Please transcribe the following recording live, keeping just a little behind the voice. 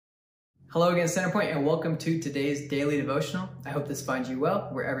Hello again, Centerpoint, and welcome to today's daily devotional. I hope this finds you well,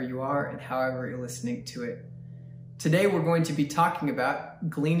 wherever you are and however you're listening to it. Today, we're going to be talking about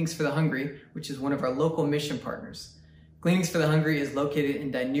Gleanings for the Hungry, which is one of our local mission partners. Gleanings for the Hungry is located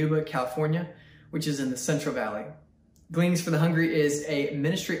in Dinuba, California, which is in the Central Valley. Gleanings for the Hungry is a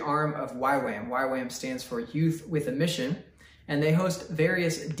ministry arm of YWAM. YWAM stands for Youth with a Mission, and they host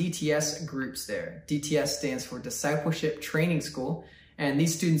various DTS groups there. DTS stands for Discipleship Training School. And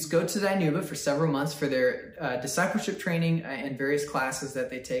these students go to Dinuba for several months for their discipleship training and various classes that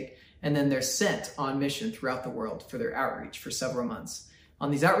they take. And then they're sent on mission throughout the world for their outreach for several months.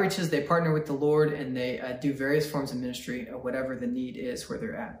 On these outreaches, they partner with the Lord and they do various forms of ministry, whatever the need is where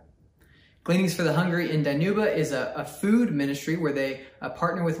they're at. Gleanings for the Hungry in Dinuba is a food ministry where they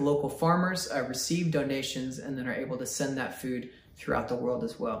partner with local farmers, receive donations, and then are able to send that food throughout the world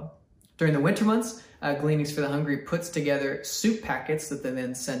as well. During the winter months, Gleanings for the Hungry puts together soup packets that they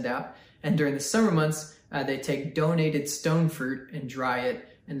then send out. And during the summer months, they take donated stone fruit and dry it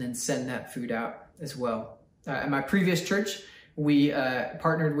and then send that food out as well. At my previous church, we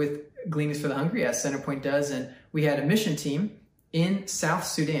partnered with Gleanings for the Hungry, as Centerpoint does, and we had a mission team in South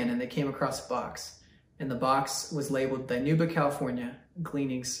Sudan, and they came across a box. And the box was labeled Dinuba, California,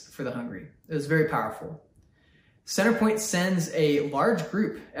 Gleanings for the Hungry. It was very powerful. Centerpoint sends a large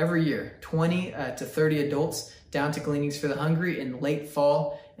group every year, 20 to 30 adults, down to Gleanings for the Hungry in late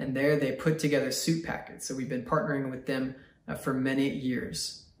fall, and there they put together soup packets. So we've been partnering with them for many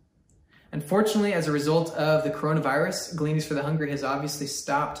years. Unfortunately, as a result of the coronavirus, Gleanings for the Hungry has obviously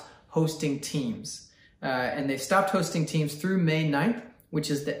stopped hosting teams. And they've stopped hosting teams through May 9th, which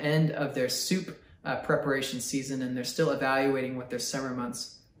is the end of their soup preparation season, and they're still evaluating what their summer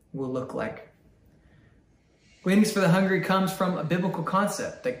months will look like. Gleanings for the Hungry comes from a biblical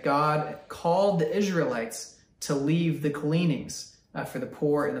concept that God called the Israelites to leave the gleanings for the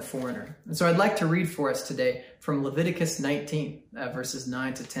poor and the foreigner. And so I'd like to read for us today from Leviticus 19, verses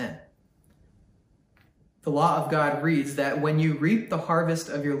 9 to 10. The law of God reads that when you reap the harvest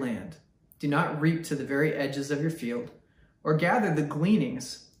of your land, do not reap to the very edges of your field or gather the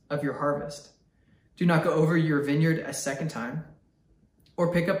gleanings of your harvest. Do not go over your vineyard a second time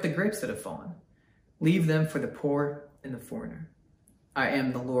or pick up the grapes that have fallen. Leave them for the poor and the foreigner. I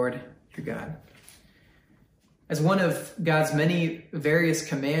am the Lord your God. As one of God's many various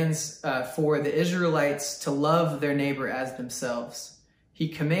commands for the Israelites to love their neighbor as themselves, he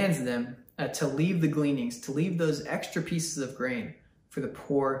commands them to leave the gleanings, to leave those extra pieces of grain for the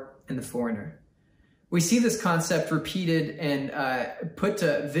poor and the foreigner. We see this concept repeated and put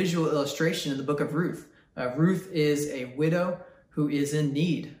to visual illustration in the book of Ruth. Ruth is a widow who is in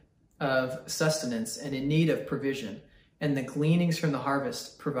need of sustenance and in need of provision, and the gleanings from the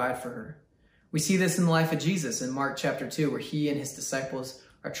harvest provide for her. We see this in the life of Jesus in Mark chapter 2, where he and his disciples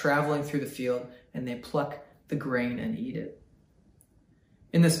are traveling through the field and they pluck the grain and eat it.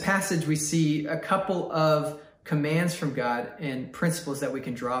 In this passage, we see a couple of commands from God and principles that we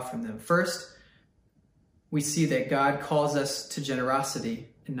can draw from them. First, we see that God calls us to generosity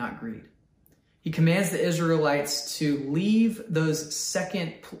and not greed. He commands the Israelites to leave those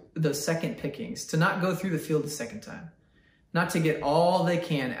second pickings, to not go through the field a second time, not to get all they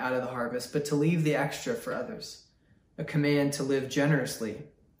can out of the harvest, but to leave the extra for others. A command to live generously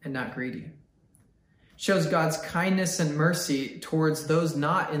and not greedy. Shows God's kindness and mercy towards those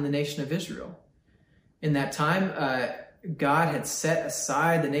not in the nation of Israel. In that time, God had set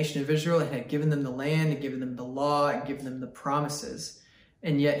aside the nation of Israel and had given them the land and given them the law and given them the promises.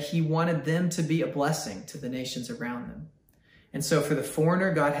 And yet he wanted them to be a blessing to the nations around them. And so for the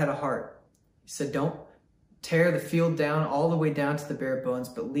foreigner, God had a heart. He said, don't tear the field down all the way down to the bare bones,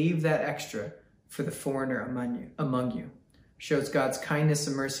 but leave that extra for the foreigner among you. Shows God's kindness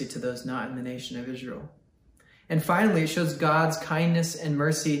and mercy to those not in the nation of Israel. And finally, it shows God's kindness and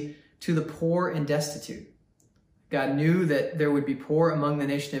mercy to the poor and destitute. God knew that there would be poor among the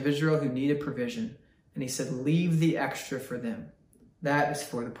nation of Israel who needed provision. And he said, leave the extra for them. That is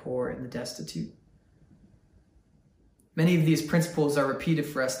for the poor and the destitute. Many of these principles are repeated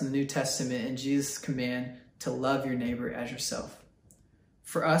for us in the New Testament in Jesus' command to love your neighbor as yourself.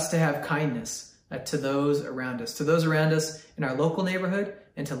 For us to have kindness to those around us in our local neighborhood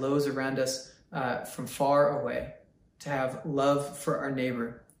and to those around us from far away, to have love for our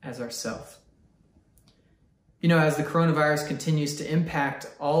neighbor as ourself. You know, as the coronavirus continues to impact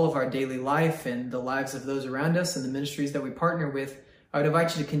all of our daily life and the lives of those around us and the ministries that we partner with, I would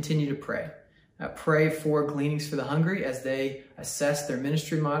invite you to continue to pray. Pray for Gleanings for the Hungry as they assess their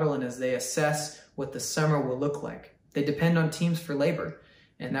ministry model and as they assess what the summer will look like. They depend on teams for labor,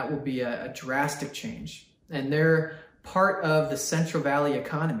 and that will be a drastic change. And their part of the Central Valley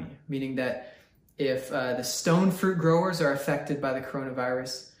economy, meaning that if the stone fruit growers are affected by the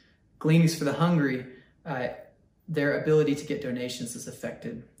coronavirus, Gleanings for the Hungry, their ability to get donations is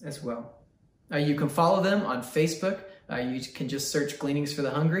affected as well. You can follow them on Facebook. You can just search Gleanings for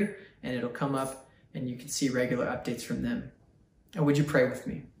the Hungry, and it'll come up, and you can see regular updates from them. And would you pray with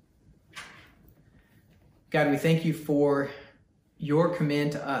me? God, we thank you for your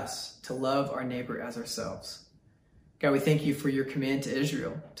command to us to love our neighbor as ourselves. God, we thank you for your command to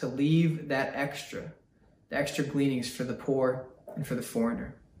Israel to leave the extra gleanings for the poor and for the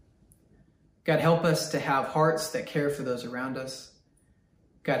foreigner. God, help us to have hearts that care for those around us.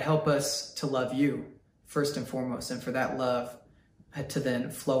 God, help us to love you first and foremost, and for that love to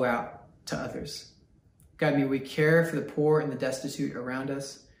then flow out to others. God, may we care for the poor and the destitute around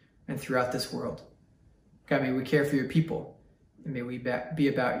us and throughout this world. God, may we care for your people, and may we be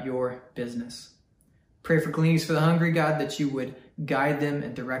about your business. Pray for Gleanings for the Hungry, God, that you would guide them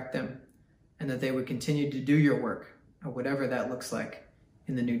and direct them, and that they would continue to do your work, or whatever that looks like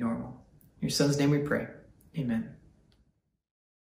in the new normal. In your Son's name we pray. Amen.